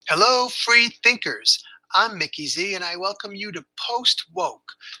Hello, free thinkers. I'm Mickey Z, and I welcome you to Post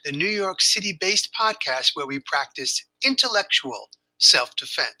Woke, the New York City-based podcast where we practice intellectual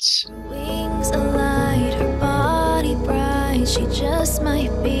self-defense. Wings alight, her body bright. She just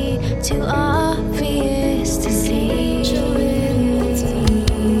might be too obvious to see.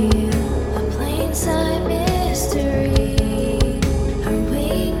 A plain sight mystery. Her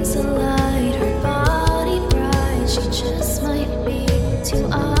wings alight, her body bright. She just might be too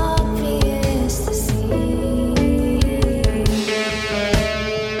obvious to see.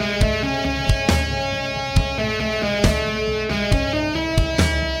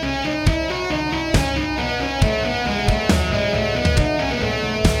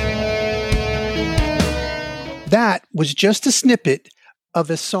 That was just a snippet of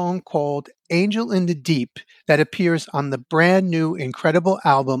a song called Angel in the Deep that appears on the brand new incredible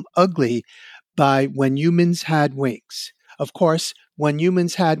album Ugly by When Humans Had Wings. Of course, When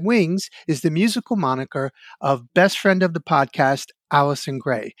Humans Had Wings is the musical moniker of best friend of the podcast, Alicen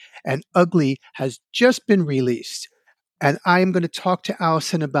Grey, and Ugly has just been released. And I am going to talk to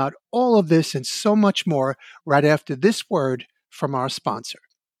Alicen about all of this and so much more right after this word from our sponsor.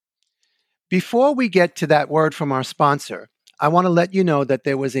 Before we get to that word from our sponsor, I want to let you know that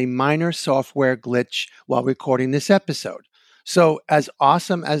there was a minor software glitch while recording this episode. So as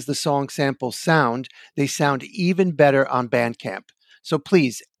awesome as the song samples sound, they sound even better on Bandcamp. So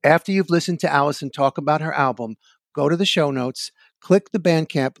please, after you've listened to Alicen talk about her album, go to the show notes, click the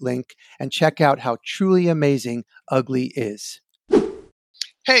Bandcamp link, and check out how truly amazing Ugly is.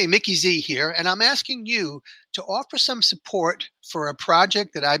 Hey, Mickey Z here, and I'm asking you to offer some support for a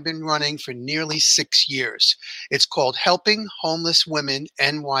project that I've been running for nearly 6 years. It's called Helping Homeless Women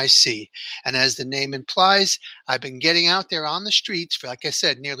NYC. And as the name implies, I've been getting out there on the streets for, like I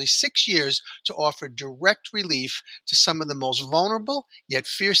said, nearly 6 years to offer direct relief to some of the most vulnerable yet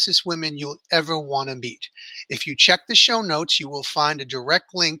fiercest women you'll ever want to meet. If you check the show notes, you will find a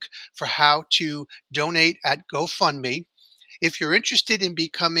direct link for how to donate at GoFundMe. If you're interested in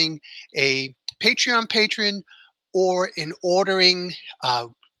becoming a Patreon patron or in ordering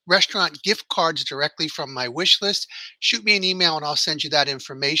restaurant gift cards directly from my wish list, shoot me an email and I'll send you that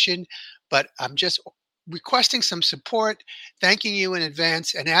information. But I'm just requesting some support, thanking you in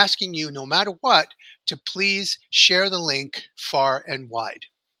advance, and asking you, no matter what, to please share the link far and wide.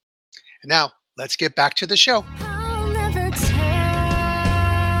 And now, let's get back to the show. I'll never tell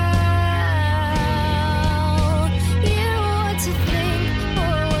you what to think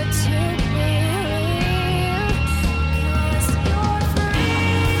or what to believe, 'cause you're free.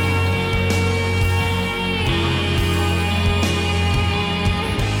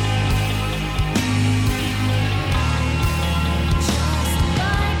 Just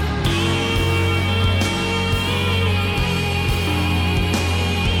like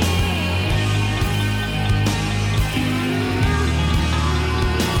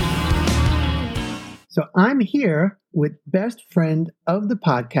So I'm here with best friend of the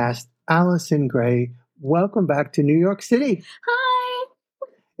podcast, Alicen Grey. Welcome back to New York City. Hi.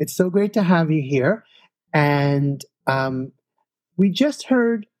 It's so great to have you here. And we just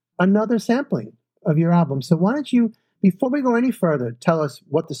heard another sampling of your album. So why don't you, before we go any further, tell us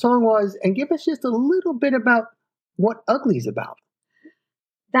what the song was and give us just a little bit about what Ugly's about.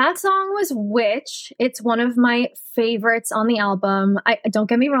 That song was Witch. It's one of my favorites on the album. Don't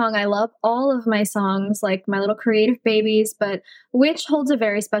get me wrong, I love all of my songs, like my little creative babies, but Witch holds a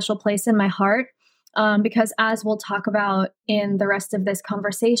very special place in my heart because, as we'll talk about in the rest of this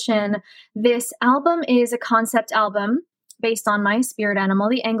conversation, this album is a concept album based on my spirit animal,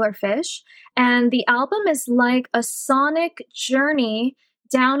 the anglerfish, and the album is like a sonic journey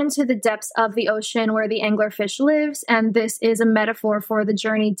down into the depths of the ocean where the anglerfish lives, and this is a metaphor for the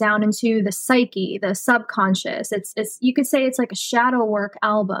journey down into the psyche, the subconscious. It's you could say it's like a shadow work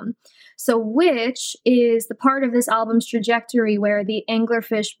album. So Witch is the part of this album's trajectory where the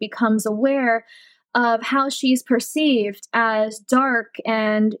anglerfish becomes aware of how she's perceived as dark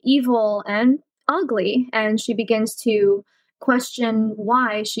and evil and ugly, and she begins to question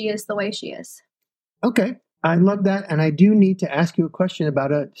why she is the way she is. Okay. I love that. And I do need to ask you a question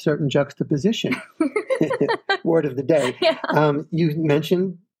about a certain juxtaposition. Word of the day. Yeah. You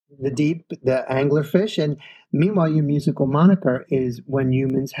mentioned the deep, the anglerfish, and meanwhile, your musical moniker is When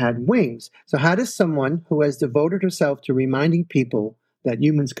Humans Had Wings. So how does someone who has devoted herself to reminding people that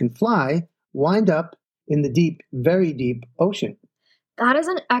humans can fly wind up in the deep, very deep ocean? That is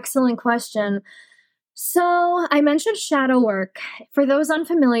an excellent question. So I mentioned shadow work. For those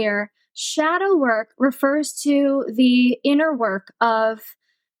unfamiliar, shadow work refers to the inner work of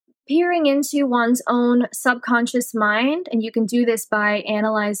peering into one's own subconscious mind. And you can do this by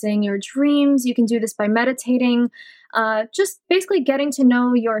analyzing your dreams. You can do this by meditating, just basically getting to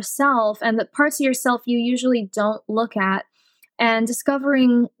know yourself and the parts of yourself you usually don't look at, and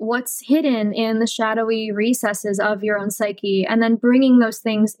discovering what's hidden in the shadowy recesses of your own psyche, and then bringing those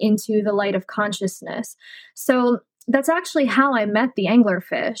things into the light of consciousness. So that's actually how I met the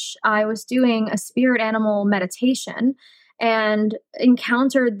anglerfish. I was doing a spirit animal meditation and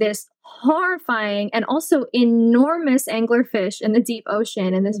encountered this horrifying and also enormous anglerfish in the deep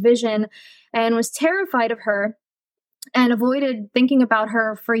ocean in this vision, and was terrified of her and avoided thinking about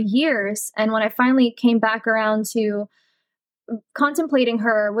her for years. And when I finally came back around to contemplating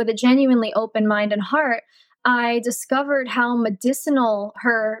her with a genuinely open mind and heart, I discovered how medicinal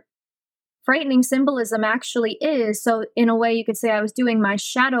her frightening symbolism actually is. So in a way, you could say I was doing my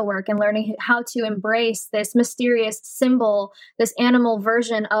shadow work and learning how to embrace this mysterious symbol, this animal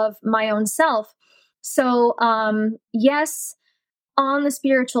version of my own self. So yes, on the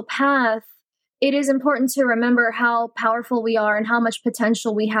spiritual path, it is important to remember how powerful we are and how much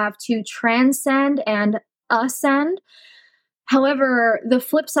potential we have to transcend and ascend. However, the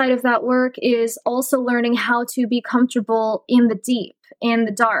flip side of that work is also learning how to be comfortable in the deep, in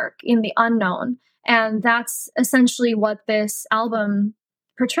the dark, in the unknown. And that's essentially what this album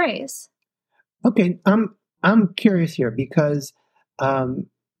portrays. Okay, I'm curious here because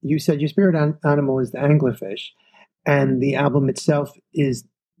you said your spirit animal is the anglerfish, and the album itself is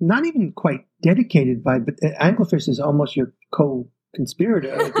not even quite dedicated by, but anglerfish is almost your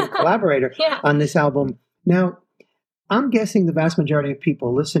co-conspirator, like your collaborator on this album. Now, I'm guessing the vast majority of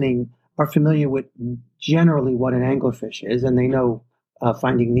people listening are familiar with generally what an anglerfish is, and they know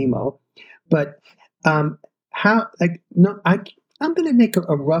Finding Nemo. But I'm going to make a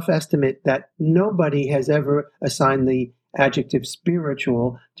rough estimate that nobody has ever assigned the adjective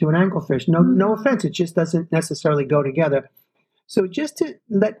spiritual to an anglerfish. No offense, it just doesn't necessarily go together. So just to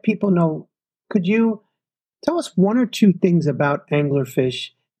let people know, could you tell us one or two things about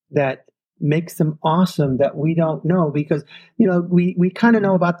anglerfish that makes them awesome that we don't know? Because, we kind of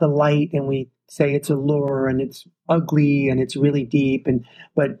know about the light, and we say it's a lure and it's ugly and it's really deep,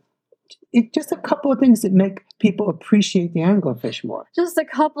 but it's just a couple of things that make people appreciate the anglerfish more. Just a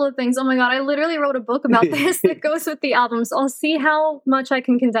couple of things. Oh my God, I literally wrote a book about this that goes with the album. So I'll see how much I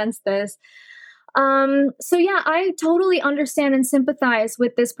can condense this. So yeah, I totally understand and sympathize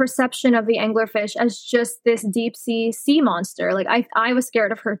with this perception of the anglerfish as just this deep sea monster. Like I was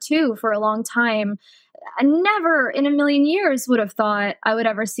scared of her too for a long time. I never in a million years would have thought I would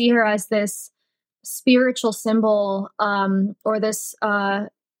ever see her as this spiritual symbol, or this, or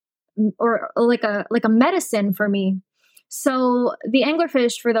like a medicine for me. So the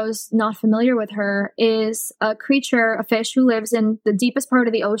anglerfish, for those not familiar with her, is a creature, a fish who lives in the deepest part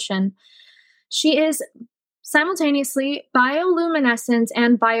of the ocean. She is simultaneously bioluminescent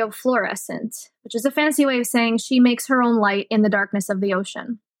and biofluorescent, which is a fancy way of saying she makes her own light in the darkness of the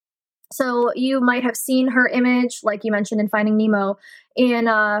ocean. So you might have seen her image, like you mentioned in Finding Nemo,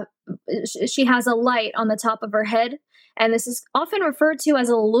 she has a light on the top of her head. And this is often referred to as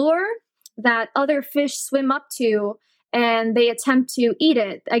a lure that other fish swim up to, and they attempt to eat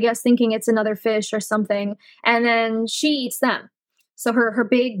it, I guess thinking it's another fish or something. And then she eats them. So her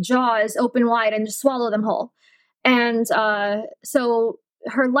big jaw is open wide and just swallow them whole. And so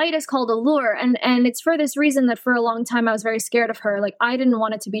her light is called a lure. And it's for this reason that for a long time I was very scared of her. Like, I didn't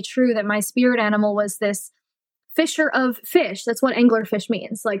want it to be true that my spirit animal was this fisher of fish. That's what anglerfish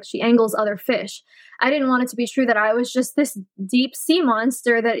means. Like, she angles other fish. I didn't want it to be true that I was just this deep sea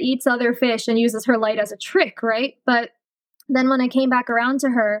monster that eats other fish and uses her light as a trick, right? But then when I came back around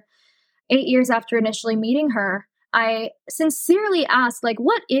to her 8 years after initially meeting her, I sincerely asked, like,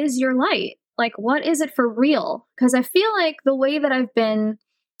 what is your light? Like, what is it for real? Because I feel like the way that I've been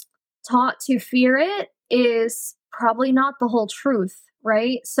taught to fear it is probably not the whole truth,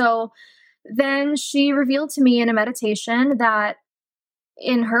 right? So then she revealed to me in a meditation that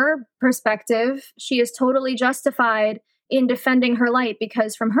in her perspective, she is totally justified in defending her light,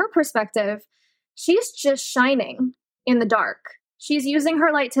 because from her perspective, she's just shining in the dark. She's using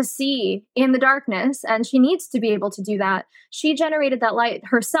her light to see in the darkness, and she needs to be able to do that. She generated that light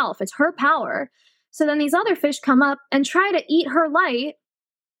herself. It's her power. So then these other fish come up and try to eat her light,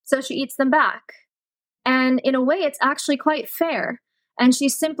 so she eats them back. And in a way, it's actually quite fair. And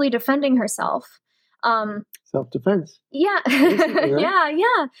she's simply defending herself. Self-defense. Yeah. Right?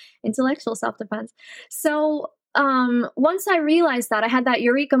 Yeah. Intellectual self-defense. So once I realized that, I had that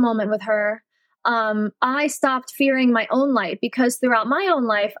eureka moment with her. I stopped fearing my own light, because throughout my own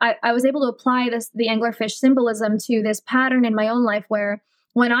life, I was able to apply the anglerfish symbolism to this pattern in my own life where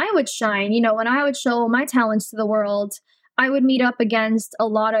when I would shine, when I would show my talents to the world, I would meet up against a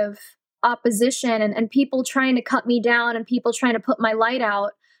lot of opposition and people trying to cut me down and people trying to put my light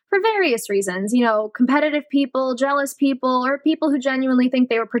out for various reasons, competitive people, jealous people, or people who genuinely think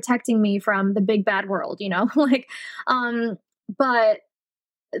they were protecting me from the big bad world, but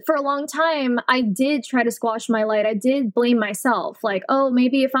for a long time, I did try to squash my light. I did blame myself, like, oh,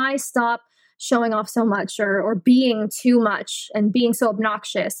 maybe if I stop showing off so much or being too much and being so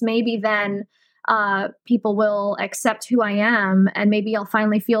obnoxious, maybe then people will accept who I am and maybe I'll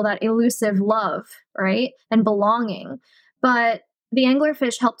finally feel that elusive love, right? And belonging. But the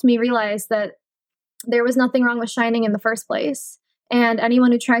anglerfish helped me realize that there was nothing wrong with shining in the first place. And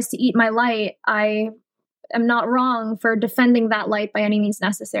anyone who tries to eat my light, I am not wrong for defending that light by any means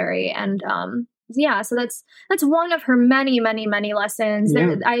necessary. And so that's one of her many, many, many lessons.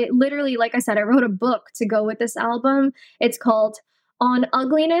 Yeah. I literally, like I said, I wrote a book to go with this album. It's called On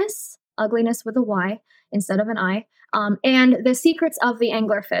Ugliness with a Y instead of an I, and the Secrets of the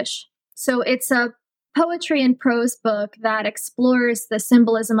Anglerfish. So it's a poetry and prose book that explores the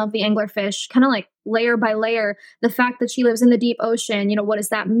symbolism of the anglerfish, kind of like layer by layer. The fact that she lives in the deep ocean, what does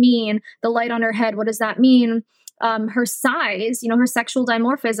that mean? The light on her head, what does that mean? Her size, her sexual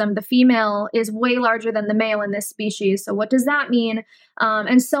dimorphism, the female is way larger than the male in this species. So what does that mean?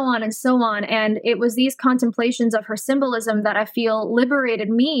 And so on and so on. And it was these contemplations of her symbolism that I feel liberated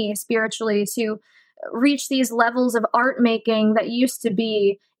me spiritually to reach these levels of art making that used to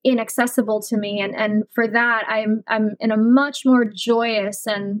be inaccessible to me. And for that, I'm in a much more joyous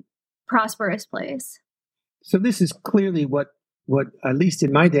and prosperous place. So this is clearly what at least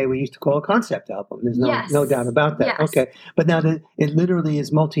in my day we used to call a concept album. There's no doubt about that. Yes. Okay, but now that it literally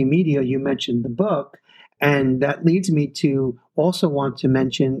is multimedia, you mentioned the book, and that leads me to also want to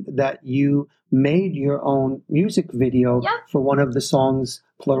mention that you made your own music video for one of the songs,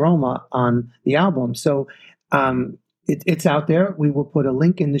 Pleroma, on the album. So it's out there. We will put a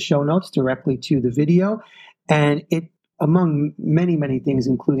link in the show notes directly to the video, and it, among many, many things,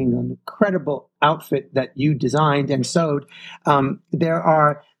 including an incredible outfit that you designed and sewed, there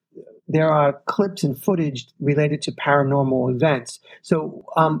are clips and footage related to paranormal events. So,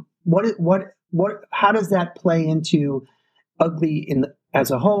 how does that play into Ugly as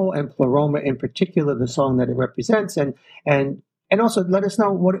a whole, and Pleroma in particular, the song that it represents, and also let us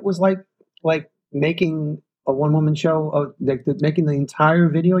know what it was like making a one-woman show, making the entire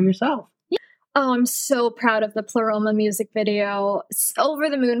video yourself. Oh, I'm so proud of the Pleroma music video. Over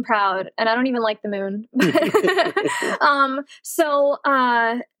the moon proud. And I don't even like the moon. So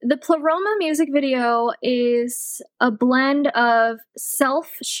the Pleroma music video is a blend of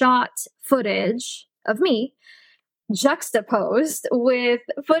self-shot footage of me juxtaposed with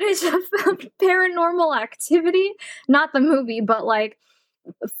footage of paranormal activity. Not the movie, but like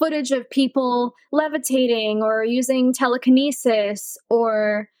footage of people levitating or using telekinesis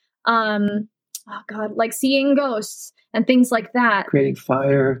or like seeing ghosts and things like that. Creating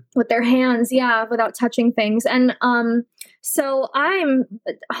fire with their hands, without touching things. And so I'm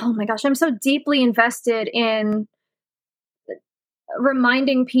so deeply invested in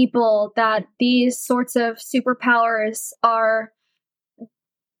reminding people that these sorts of superpowers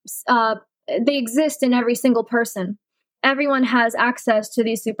they exist in every single person. Everyone has access to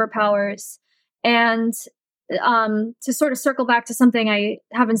these superpowers. And to sort of circle back to something I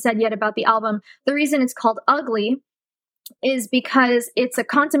haven't said yet about the album, the reason it's called Ugly is because it's a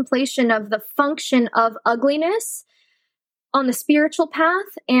contemplation of the function of ugliness on the spiritual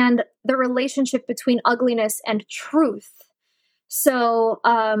path and the relationship between ugliness and truth. So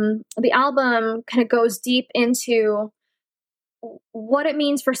the album kind of goes deep into what it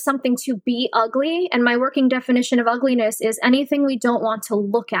means for something to be ugly. And my working definition of ugliness is anything we don't want to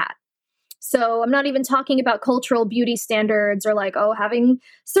look at. So I'm not even talking about cultural beauty standards or like, having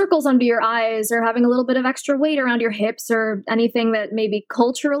circles under your eyes or having a little bit of extra weight around your hips or anything that maybe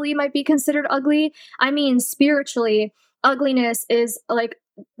culturally might be considered ugly. I mean, spiritually, ugliness is like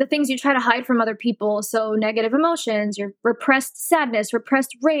the things you try to hide from other people. So negative emotions, your repressed sadness,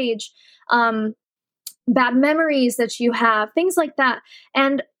 repressed rage, bad memories that you have, things like that.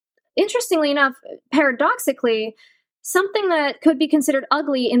 And interestingly enough, paradoxically, something that could be considered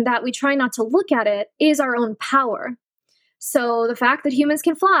ugly in that we try not to look at it is our own power. So the fact that humans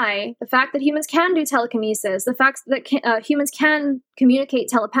can fly, the fact that humans can do telekinesis, the fact that humans can communicate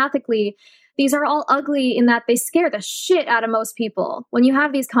telepathically, these are all ugly in that they scare the shit out of most people. When you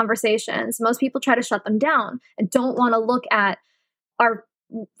have these conversations, most people try to shut them down and don't want to look at our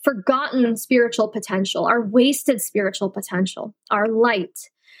forgotten spiritual potential, our wasted spiritual potential, our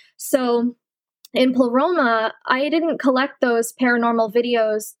light. So in Pleroma, I didn't collect those paranormal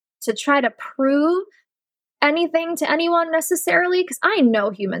videos to try to prove anything to anyone necessarily, because I know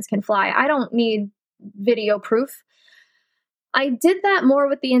humans can fly. I don't need video proof. I did that more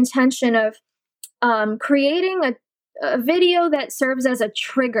with the intention of creating a video that serves as a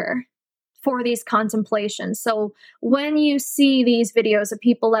trigger for these contemplations. So when you see these videos of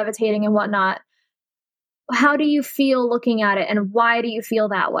people levitating and whatnot, how do you feel looking at it, and why do you feel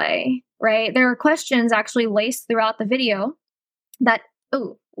that way, right? There are questions actually laced throughout the video that,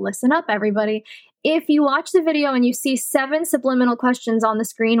 listen up, everybody. If you watch the video and you see 7 subliminal questions on the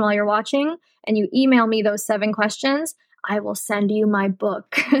screen while you're watching, and you email me those 7 questions, I will send you my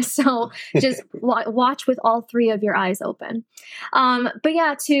book. So just watch with all 3 of your eyes open. But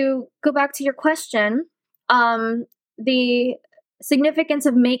yeah, to go back to your question, the significance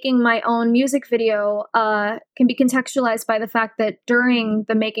of making my own music video can be contextualized by the fact that during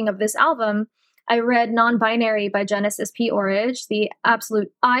the making of this album, I read Non-Binary by Genesis P. Orridge, the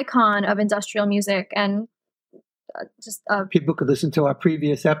absolute icon of industrial music, and people could listen to our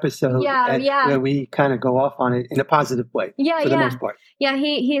previous episode where we kind of go off on it in a positive way for the most part. Yeah,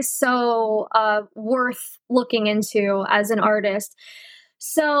 he is so worth looking into as an artist.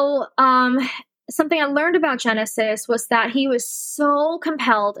 So something I learned about Genesis was that he was so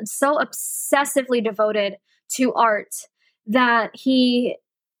compelled and so obsessively devoted to art that he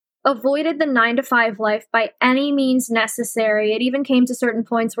avoided the 9-to-5 life by any means necessary. It even came to certain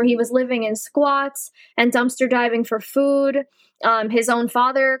points where he was living in squats and dumpster diving for food. His own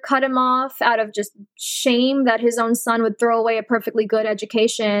father cut him off out of just shame that his own son would throw away a perfectly good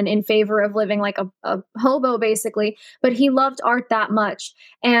education in favor of living like a hobo, basically. But he loved art that much.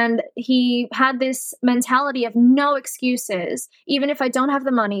 And he had this mentality of no excuses. Even if I don't have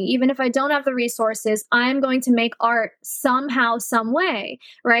the money, even if I don't have the resources, I'm going to make art somehow, some way,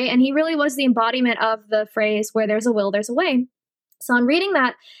 right? And he really was the embodiment of the phrase, where there's a will, there's a way. So I'm reading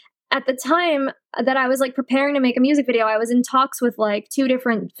that. At the time that I was like preparing to make a music video, I was in talks with like 2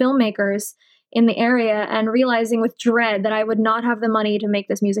 different filmmakers in the area, and realizing with dread that I would not have the money to make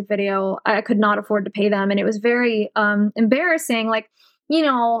this music video. I could not afford to pay them. And it was very embarrassing. Like, you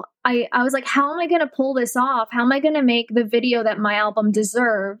know, I was like, how am I going to pull this off? How am I going to make the video that my album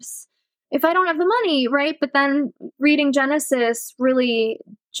deserves if I don't have the money, right? But then reading Genesis really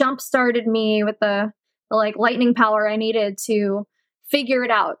jump-started me with the like lightning power I needed to figure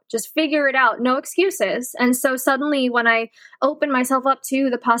it out. Just figure it out. No excuses. And so suddenly when I opened myself up to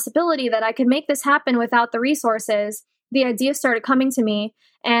the possibility that I could make this happen without the resources, the idea started coming to me.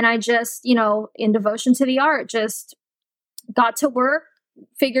 And I just, you know, in devotion to the art, just got to work,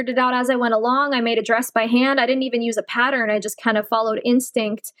 figured it out as I went along. I made a dress by hand. I didn't even use a pattern. I just kind of followed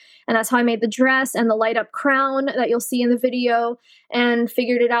instinct. And that's how I made the dress and the light up crown that you'll see in the video, and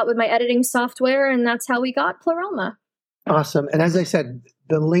figured it out with my editing software. And that's how we got Pleroma. Awesome. And as I said,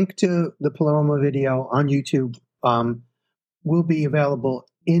 the link to the Pleroma video on YouTube will be available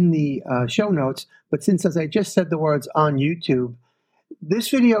in the show notes. But since, as I just said the words on YouTube, this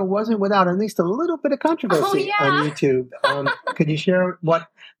video wasn't without at least a little bit of controversy on YouTube. Could you share what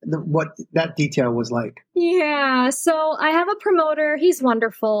that detail was like? Yeah. So I have a promoter. He's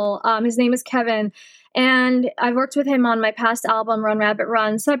wonderful. His name is Kevin. And I've worked with him on my past album, Run Rabbit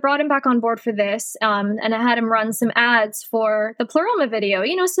Run. So I brought him back on board for this. And I had him run some ads for the Pleroma video,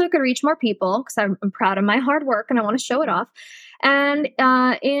 you know, so it could reach more people, because I'm proud of my hard work and I want to show it off. And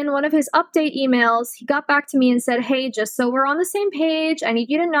in one of his update emails, he got back to me and said, hey, just so we're on the same page, I need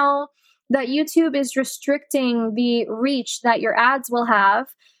you to know that YouTube is restricting the reach that your ads will have,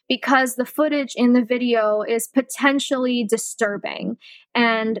 because the footage in the video is potentially disturbing.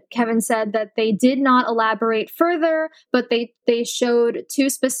 And Kevin said that they did not elaborate further, but they showed 2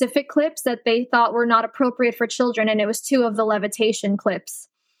 specific clips that they thought were not appropriate for children, and it was 2 of the levitation clips.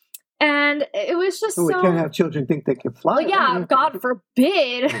 And it was just we can't have children think they can fly. Well, yeah, God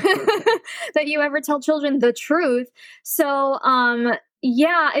forbid that you ever tell children the truth. So,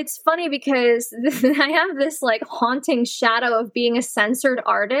 yeah, it's funny because I have this like haunting shadow of being a censored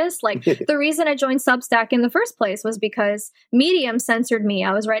artist. Like the reason I joined Substack in the first place was because Medium censored me.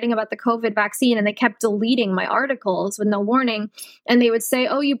 I was writing about the COVID vaccine and they kept deleting my articles with no warning. And they would say,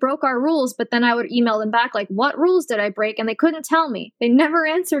 oh, you broke our rules. But then I would email them back like, what rules did I break? And they couldn't tell me. They never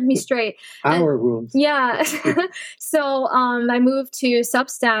answered me straight. Our rules. Yeah. So I moved to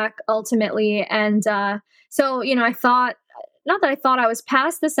Substack ultimately. And so, you know, I thought, not that I thought I was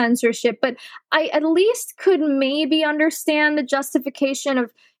past the censorship, but I at least could maybe understand the justification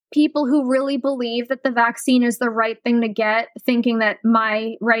of people who really believe that the vaccine is the right thing to get, thinking that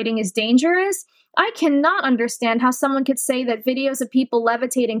my writing is dangerous. I cannot understand how someone could say that videos of people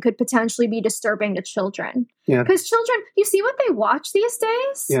levitating could potentially be disturbing to children. Yeah. Because children, you see what they watch these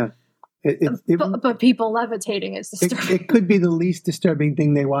days? Yeah. But people levitating is disturbing. It could be the least disturbing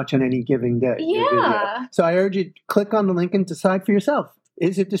thing they watch on any given day. Yeah. So I urge you to click on the link and decide for yourself.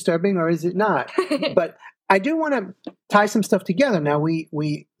 Is it disturbing or is it not? But I do want to tie some stuff together. Now,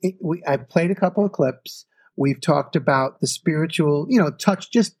 I played a couple of clips. We've talked about the spiritual,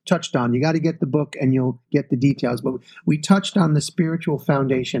 touched on. You got to get the book and you'll get the details. But we touched on the spiritual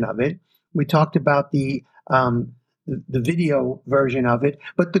foundation of it. We talked about the video version of it.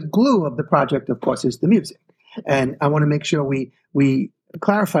 But the glue of the project, of course, is the music. And I want to make sure we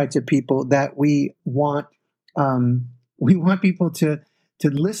clarify to people that we want people to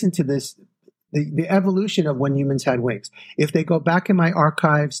listen to this. The evolution of When Humans Had Wings. If they go back in my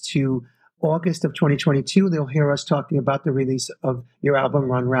archives to August of 2022, they'll hear us talking about the release of your album,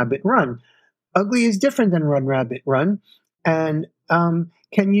 Run, Rabbit, Run. Ugly is different than Run, Rabbit, Run. And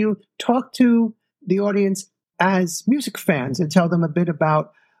can you talk to the audience as music fans and tell them a bit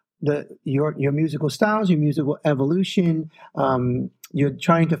about your musical styles, your musical evolution? You're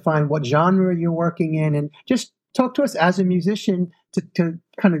trying to find what genre you're working in, and just talk to us as a musician to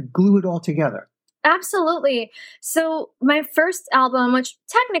kind of glue it all together. Absolutely. So my first album, which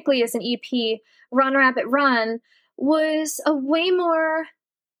technically is an EP, Run Rabbit Run, was a way more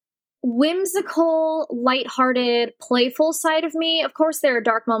whimsical, lighthearted, playful side of me. Of course, there are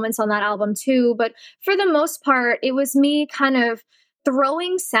dark moments on that album too, but for the most part, it was me kind of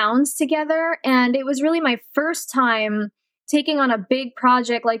throwing sounds together. And it was really my first time taking on a big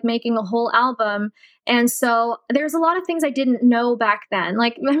project, like making a whole album. And so there's a lot of things I didn't know back then.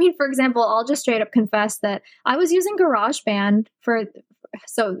 For example, I'll just straight up confess that I was using GarageBand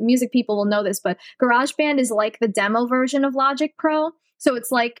so music people will know this, but GarageBand is like the demo version of Logic Pro. So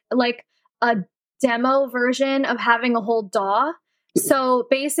it's like a demo version of having a whole DAW. So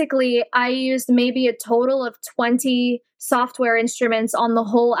basically I used maybe a total of 20 software instruments on the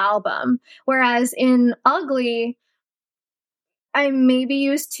whole album. Whereas in Ugly, I maybe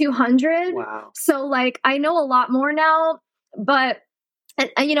used 200. Wow. So I know a lot more now, but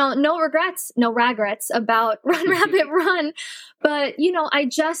no regrets about Run Rabbit Run. But, I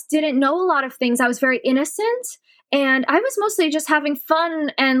just didn't know a lot of things. I was very innocent and I was mostly just having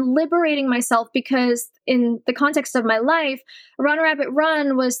fun and liberating myself because in the context of my life, Run Rabbit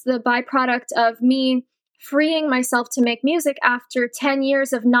Run was the byproduct of me freeing myself to make music after 10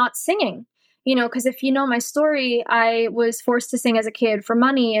 years of not singing. Because if you know my story, I was forced to sing as a kid for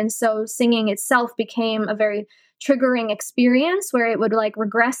money. And so singing itself became a very triggering experience where it would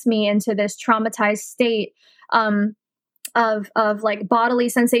regress me into this traumatized state of bodily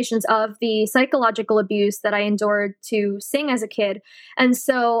sensations of the psychological abuse that I endured to sing as a kid. And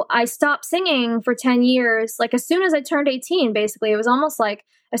so I stopped singing for 10 years. As soon as I turned 18, basically, it was almost like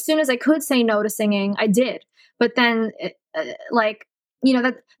as soon as I could say no to singing, I did. But then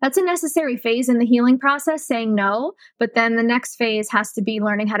that's a necessary phase in the healing process, saying no. But then the next phase has to be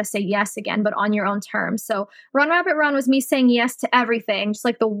learning how to say yes again, but on your own terms. So Run Rabbit Run was me saying yes to everything, just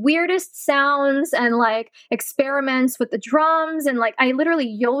the weirdest sounds and experiments with the drums. And I literally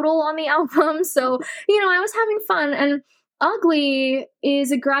yodel on the album. So, I was having fun. And Ugly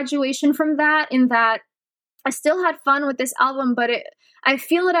is a graduation from that in that I still had fun with this album, but I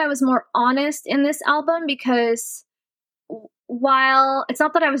feel that I was more honest in this album because while it's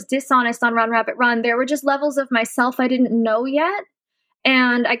not that I was dishonest on Run Rabbit Run, there were just levels of myself I didn't know yet.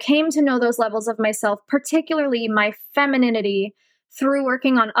 And I came to know those levels of myself, particularly my femininity, through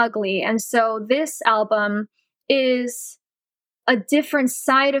working on Ugly. And so this album is a different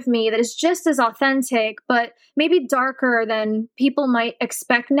side of me that is just as authentic, but maybe darker than people might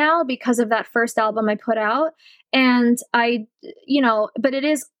expect now because of that first album I put out. And but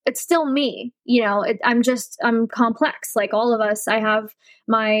it's still me, I'm complex. Like all of us, I have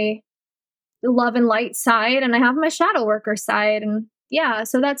my love and light side and I have my shadow worker side. And yeah,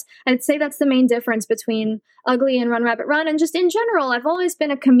 so I'd say that's the main difference between Ugly and Run Rabbit Run. And just in general, I've always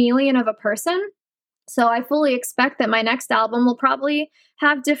been a chameleon of a person. So I fully expect that my next album will probably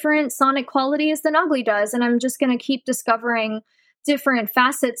have different sonic qualities than Ugly does. And I'm just going to keep discovering different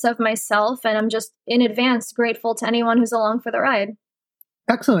facets of myself. And I'm just in advance grateful to anyone who's along for the ride.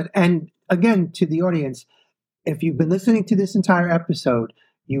 Excellent. And again, to the audience, if you've been listening to this entire episode,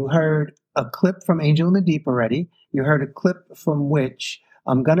 you heard a clip from Angel in the Deep already. You heard a clip from Witch.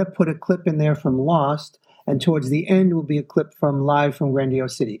 I'm going to put a clip in there from Lost. And towards the end will be a clip from Live from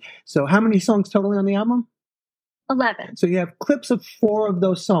Grandiose City. So how many songs totally on the album? 11. So you have clips of 4 of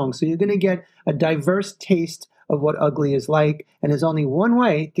those songs. So you're going to get a diverse taste of what Ugly is like. And there's only one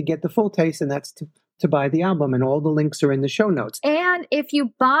way to get the full taste, and that's to buy the album. And all the links are in the show notes. And if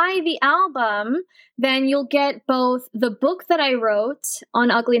you buy the album, then you'll get both the book that I wrote on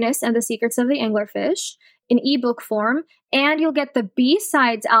ugliness and the secrets of the anglerfish in ebook form, and you'll get the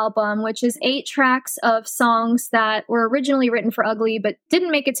B-Sides album, which is 8 tracks of songs that were originally written for Ugly, but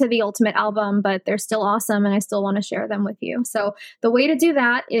didn't make it to the ultimate album, but they're still awesome, and I still want to share them with you. So the way to do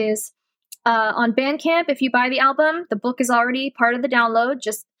that is on Bandcamp. If you buy the album, the book is already part of the download.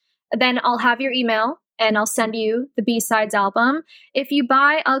 Just then I'll have your email, and I'll send you the B-Sides album. If you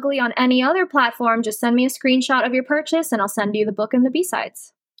buy Ugly on any other platform, just send me a screenshot of your purchase, and I'll send you the book and the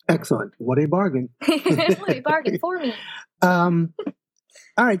B-Sides. Excellent. What a bargain. What a bargain for me. All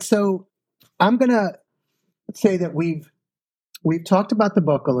right. So I'm going to say that we've talked about the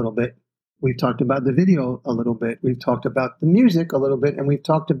book a little bit. We've talked about the video a little bit. We've talked about the music a little bit. And we've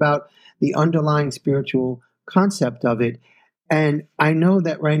talked about the underlying spiritual concept of it. And I know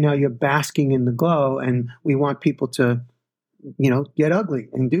that right now you're basking in the glow, and we want people to, get ugly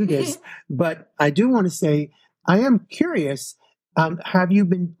and do this. But I do want to say, I am curious. Have you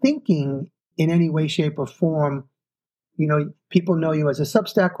been thinking in any way, shape, or form? People know you as a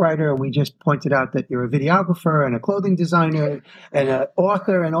Substack writer, and we just pointed out that you're a videographer and a clothing designer and an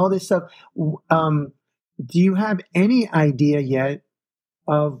author and all this stuff. Do you have any idea yet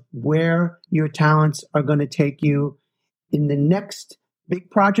of where your talents are going to take you in the next big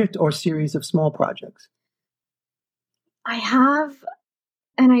project or series of small projects? I have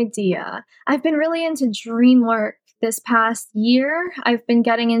an idea. I've been really into dream work this past year. I've been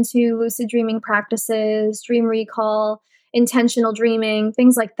getting into lucid dreaming practices, dream recall, intentional dreaming,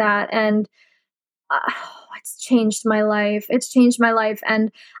 things like that. And it's changed my life. It's changed my life.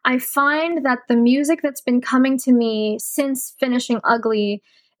 And I find that the music that's been coming to me since finishing Ugly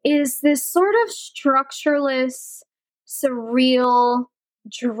is this sort of structureless, surreal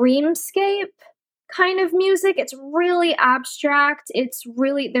dreamscape kind of music. It's really abstract.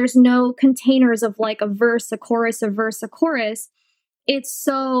 There's no containers of like a verse, a chorus, a verse, a chorus. It's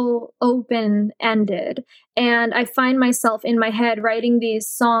so open-ended. And I find myself in my head writing these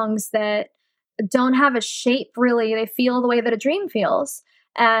songs that don't have a shape, really. They feel the way that a dream feels.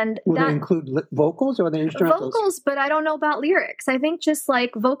 And will they include vocals or are they instrumentals? Vocals, but I don't know about lyrics. I think just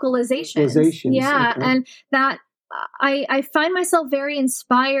like vocalizations. Yeah. Okay. And that I find myself very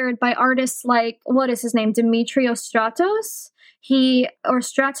inspired by artists like, what is his name? Demetrios Stratos.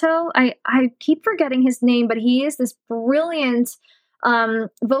 I keep forgetting his name, but he is this brilliant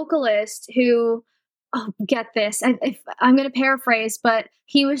vocalist who, get this. I'm going to paraphrase, but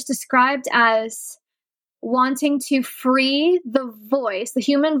he was described as wanting to free the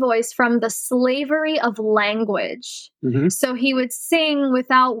human voice from the slavery of language. Mm-hmm. So he would sing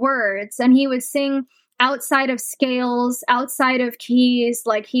without words, and he would sing outside of scales, outside of keys.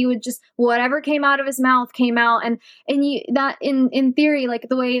 Like he would just, whatever came out of his mouth came out. And that in theory, like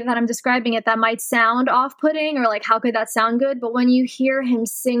the way that I'm describing it, that might sound off-putting or like, how could that sound good? But when you hear him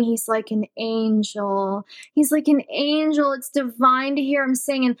sing, he's like an angel. He's like an angel. It's divine to hear him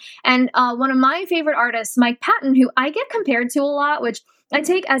sing. And one of my favorite artists, Mike Patton, who I get compared to a lot, which I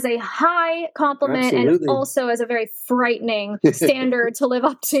take as a high compliment. Absolutely. And also as a very frightening standard to live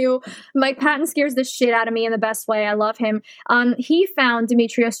up to. Mike Patton scares the shit out of me in the best way. I love him. He found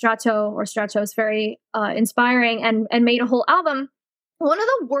Demetrios Stratos very inspiring and made a whole album. One of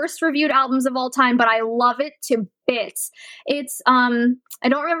the worst reviewed albums of all time, but I love it to bits. It's, I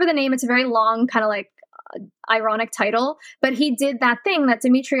don't remember the name. It's a very long, kind of like ironic title, but he did that thing that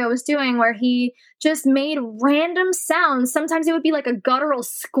Demetrio was doing where he just made random sounds. Sometimes it would be like a guttural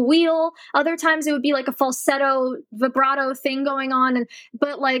squeal. Other times it would be like a falsetto vibrato thing going on.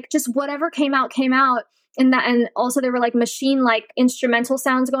 But like just whatever came out. And also there were like machine-like instrumental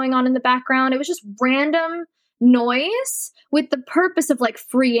sounds going on in the background. It was just random noise with the purpose of like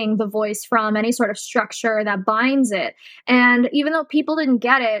freeing the voice from any sort of structure that binds it. And even though people didn't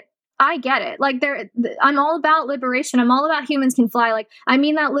get it, I get it. Like I'm all about liberation. I'm all about humans can fly. Like I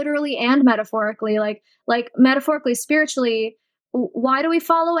mean that literally and metaphorically. Like metaphorically, spiritually. Why do we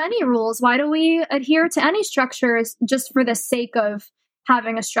follow any rules? Why do we adhere to any structures just for the sake of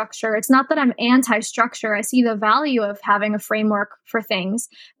having a structure? It's not that I'm anti-structure. I see the value of having a framework for things,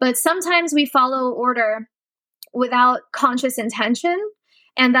 but sometimes we follow order without conscious intention,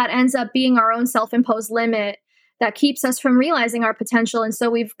 and that ends up being our own self-imposed limit that keeps us from realizing our potential. And so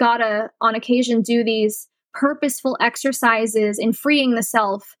we've got to, on occasion, do these purposeful exercises in freeing the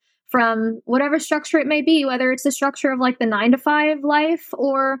self from whatever structure it may be, whether it's the structure of like the 9-to-5 life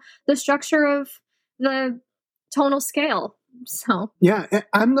or the structure of the tonal scale. So Yeah,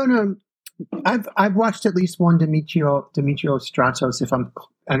 I've watched at least one Demetrio Stratos.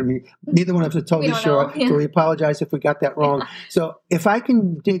 I mean, neither one of us are totally sure, so we apologize if we got that wrong. So if I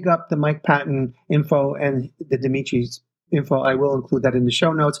can dig up the Mike Patton info and the Dimitri's info, I will include that in the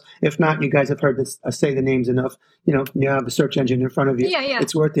show notes. If not, you guys have heard this say the names enough. You have a search engine in front of you. Yeah.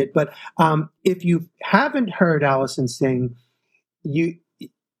 It's worth it. But if you haven't heard Alicen sing,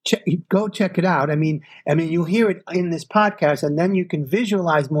 go check it out. I mean, you'll hear it in this podcast, and then you can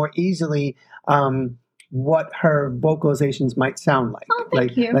visualize more easily what her vocalizations might sound like. Oh,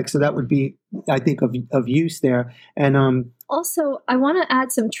 thank you. So that would be, I think, of use there. And also, I want to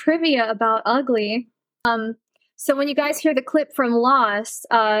add some trivia about Ugly. So when you guys hear the clip from Lost,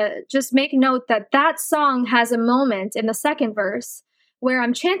 just make note that song has a moment in the second verse where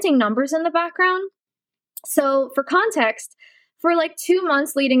I'm chanting numbers in the background. So for context, for like 2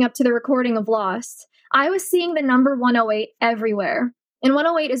 months leading up to the recording of Lost, I was seeing the number 108 everywhere. And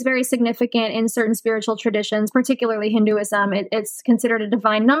 108 is very significant in certain spiritual traditions, particularly Hinduism. It's considered a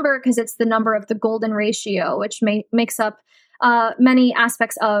divine number because it's the number of the golden ratio, which makes up many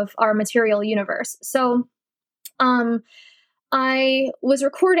aspects of our material universe. So I was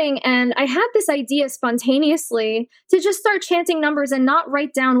recording and I had this idea spontaneously to just start chanting numbers and not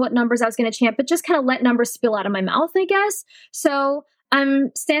write down what numbers I was going to chant, but just kind of let numbers spill out of my mouth, I guess. So I'm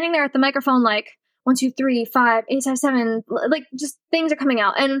standing there at the microphone like 1, 2, 3, 5, 8, 7, like just things are coming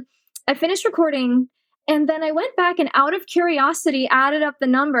out. And I finished recording and then I went back and out of curiosity added up the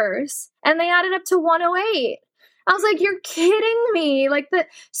numbers and they added up to 108. I was like, you're kidding me.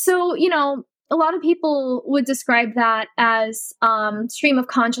 So, a lot of people would describe that as stream of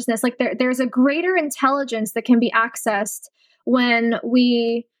consciousness. Like there's a greater intelligence that can be accessed when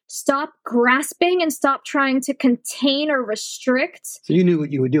we stop grasping and stop trying to contain or restrict. So you knew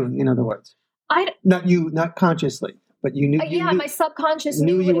what you were doing, in other words. Not consciously, but you knew. My subconscious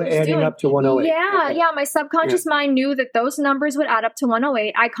knew you were adding up to 108. Yeah, my subconscious mind knew that those numbers would add up to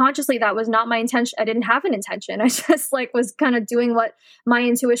 108. I consciously, that was not my intention. I didn't have an intention. I just was kind of doing what my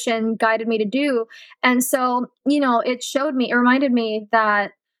intuition guided me to do. And so, it reminded me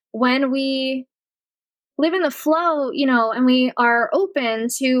that when we live in the flow, and we are open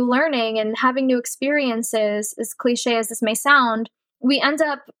to learning and having new experiences, as cliche as this may sound, we end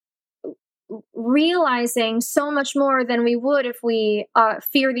up realizing so much more than we would if we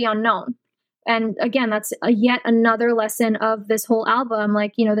fear the unknown. And again, that's yet another lesson of this whole album.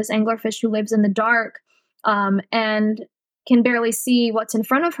 This anglerfish who lives in the dark and can barely see what's in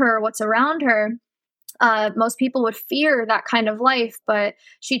front of her, what's around her. Most people would fear that kind of life, but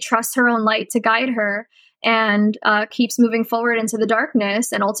she trusts her own light to guide her and keeps moving forward into the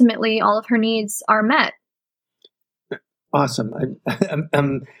darkness. And ultimately, all of her needs are met. Awesome.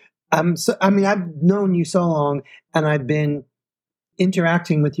 I've known you so long and I've been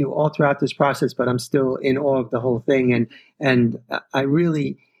interacting with you all throughout this process, but I'm still in awe of the whole thing. And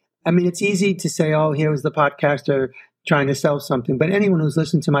it's easy to say, oh, here was the podcaster trying to sell something, but anyone who's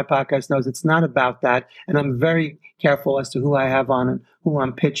listened to my podcast knows it's not about that. And I'm very careful as to who I have on and who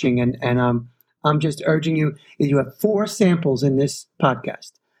I'm pitching. And I'm just urging you, you have 4 samples in this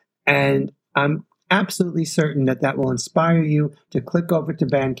podcast, and I'm absolutely certain that will inspire you to click over to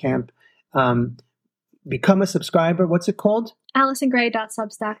Bandcamp, become a subscriber. What's it called?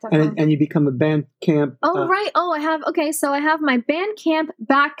 AlicenGrey.substack.com. And you become a Bandcamp. Right. So I have my Bandcamp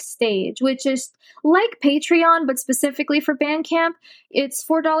Backstage, which is like Patreon, but specifically for Bandcamp. It's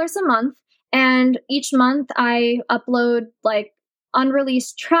 $4 a month. And each month I upload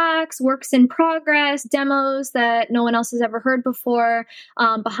unreleased tracks, works in progress, demos that no one else has ever heard before,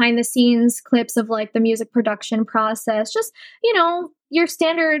 behind the scenes clips of the music production process, just, your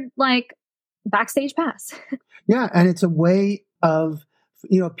standard backstage pass. Yeah. And it's a way of,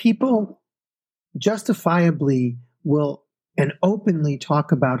 people justifiably will and openly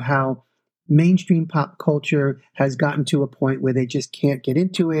talk about how mainstream pop culture has gotten to a point where they just can't get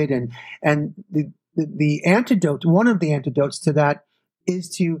into it. And the antidote, one of the antidotes to that, is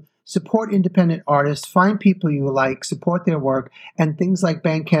to support independent artists, find people you like, support their work, and things like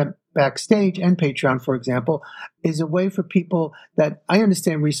Bandcamp Backstage and Patreon, for example, is a way for people that I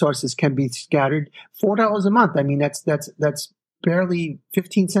understand resources can be scattered. $4 a month. I mean, that's barely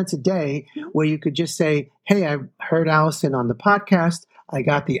 15 cents a day, where you could just say, hey, I heard Alicen on the podcast. I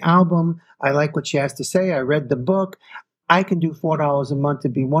got the album. I like what she has to say. I read the book. I can do $4 a month to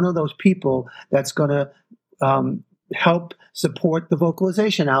be one of those people that's going to help support the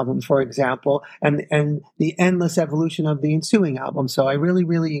vocalization album, for example, and the endless evolution of the ensuing album. So I really,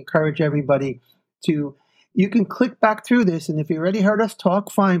 really encourage everybody you can click back through this, and if you already heard us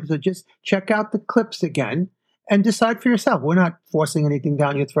talk, fine. So just check out the clips again and decide for yourself. We're not forcing anything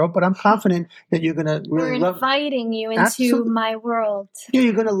down your throat, but I'm confident that you're going to really We're love. inviting you into Absolutely. my world. Yeah,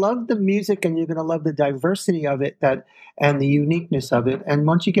 you're going to love the music, and you're going to love the diversity of it, and the uniqueness of it. And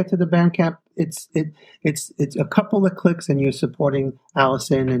once you get to the Bandcamp, it's a couple of clicks, and you're supporting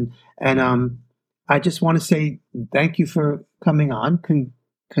Alicen. And I just want to say thank you for coming on.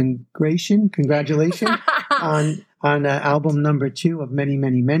 Congratulations on album number 2 of many,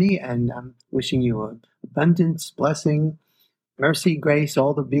 many, many, and I'm wishing you abundance, blessing, mercy, grace,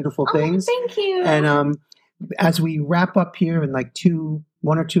 all the beautiful things. Thank you. And as we wrap up here in like 1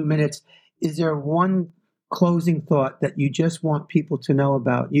 or 2 minutes, is there one closing thought that you just want people to know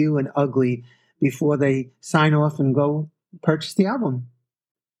about you and Ugly before they sign off and go purchase the album?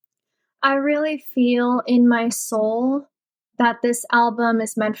 I really feel in my soul that this album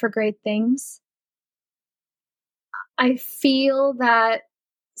is meant for great things. I feel that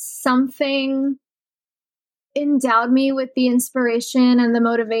something endowed me with the inspiration and the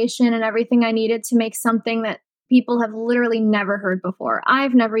motivation and everything I needed to make something that people have literally never heard before.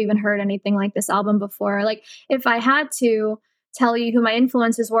 I've never even heard anything like this album before. Like, if I had to tell you who my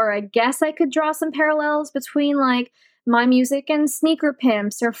influences were, I guess I could draw some parallels between like my music and Sneaker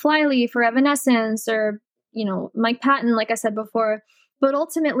Pimps or Flyleaf or Evanescence or, Mike Patton, like I said before. But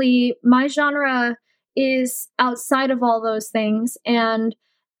ultimately, my genre is outside of all those things. And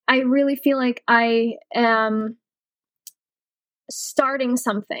I really feel like I am starting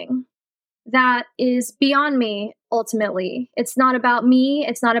something that is beyond me, ultimately. It's not about me.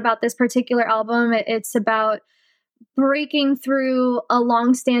 It's not about this particular album. It's about breaking through a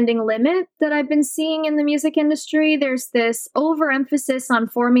long-standing limit that I've been seeing in the music industry. There's this overemphasis on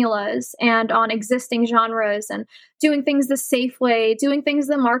formulas and on existing genres and doing things the safe way, doing things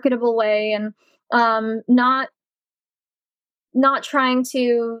the marketable way, and not trying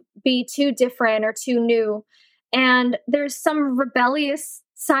to be too different or too new. And there's some rebellious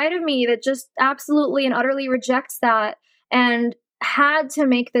side of me that just absolutely and utterly rejects that and had to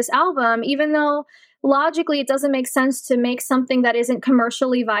make this album, even though logically it doesn't make sense to make something that isn't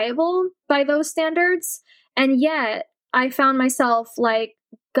commercially viable by those standards. And yet I found myself like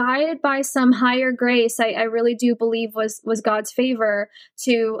guided by some higher grace. I really do believe was God's favor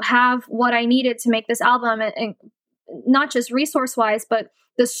to have what I needed to make this album, and not just resource wise, but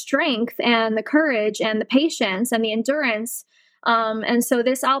the strength and the courage and the patience and the endurance. And so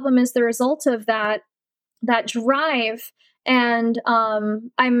this album is the result of that drive. And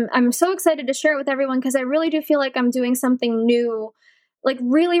I'm so excited to share it with everyone because I really do feel like I'm doing something new, like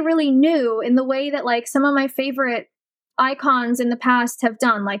really, really new in the way that like some of my favorite icons in the past have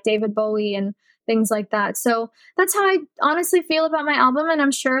done, like David Bowie and things like that. So that's how I honestly feel about my album. And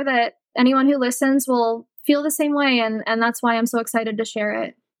I'm sure that anyone who listens will feel the same way. And that's why I'm so excited to share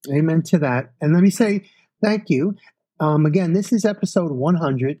it. Amen to that. And let me say thank you. Again, this is episode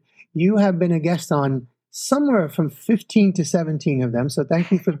 100. You have been a guest on somewhere from 15 to 17 of them. So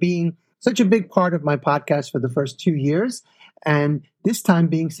thank you for being such a big part of my podcast for the first 2 years. And this time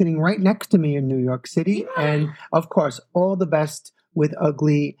being sitting right next to me in New York City. Yeah. And of course, all the best with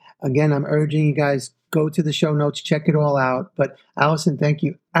Ugly. Again, I'm urging you guys, go to the show notes, check it all out. But Alicen, thank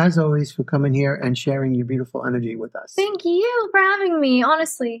you as always for coming here and sharing your beautiful energy with us. Thank you for having me,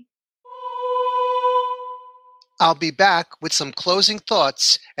 honestly. I'll be back with some closing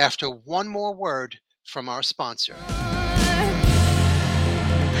thoughts after one more word from our sponsor.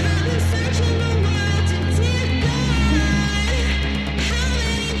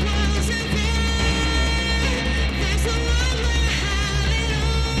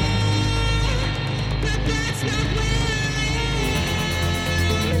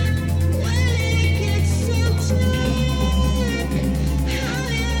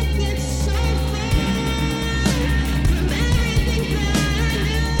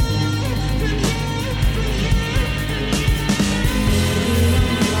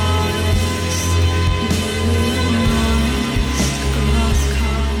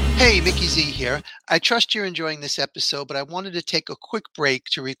 Hey, Mickey Z here. I trust you're enjoying this episode, but I wanted to take a quick break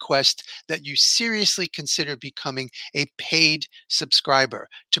to request that you seriously consider becoming a paid subscriber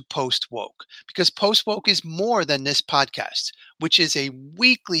to Post Woke, because Post Woke is more than this podcast, which is a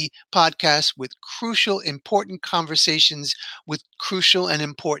weekly podcast with crucial, important conversations with crucial and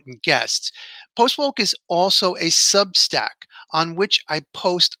important guests. Post Woke is also a Substack on which I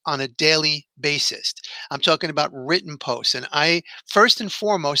post on a daily basis. I'm talking about written posts. And first and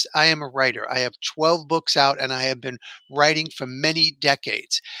foremost, I am a writer. I have 12 books out and I have been writing for many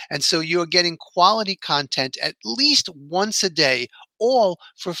decades. And so you're getting quality content at least once a day, all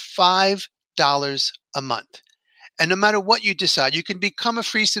for $5 a month. And no matter what you decide, you can become a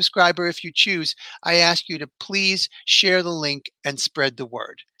free subscriber if you choose. I ask you to please share the link and spread the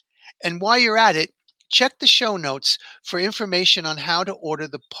word. And while you're at it, check the show notes for information on how to order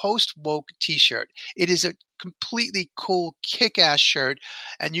the Post Woke t-shirt. It is a completely cool, kick-ass shirt,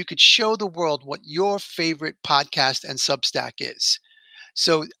 and you could show the world what your favorite podcast and Substack is.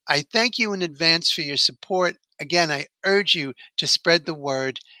 So I thank you in advance for your support. Again, I urge you to spread the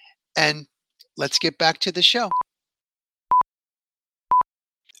word, and let's get back to the show.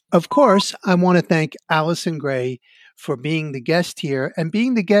 Of course, I want to thank Alicen Grey for being the guest here and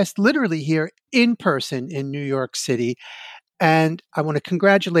being the guest literally here in person in New York City. And I want to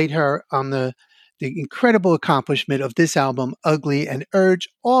congratulate her on the incredible accomplishment of this album, Ugly, and urge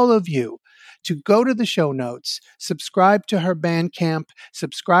all of you to go to the show notes, subscribe to her Bandcamp,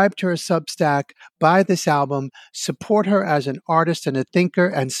 subscribe to her Substack, buy this album, support her as an artist and a thinker,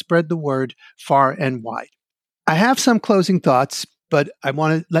 and spread the word far and wide. I have some closing thoughts, but I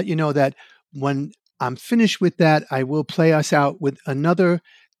want to let you know that when I'm finished with that, I will play us out with another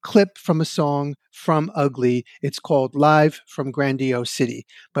clip from a song from Ugly. It's called Live from Grandiose City.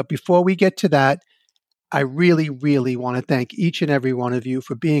 But before we get to that, I really, really want to thank each and every one of you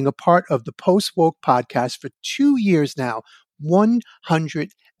for being a part of the Post Woke podcast for 2 years now,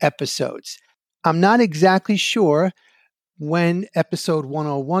 100 episodes. I'm not exactly sure when episode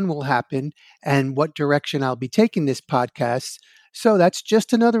 101 will happen and what direction I'll be taking this podcast. So that's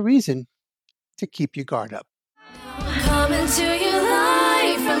just another reason to keep your guard up. Coming to you.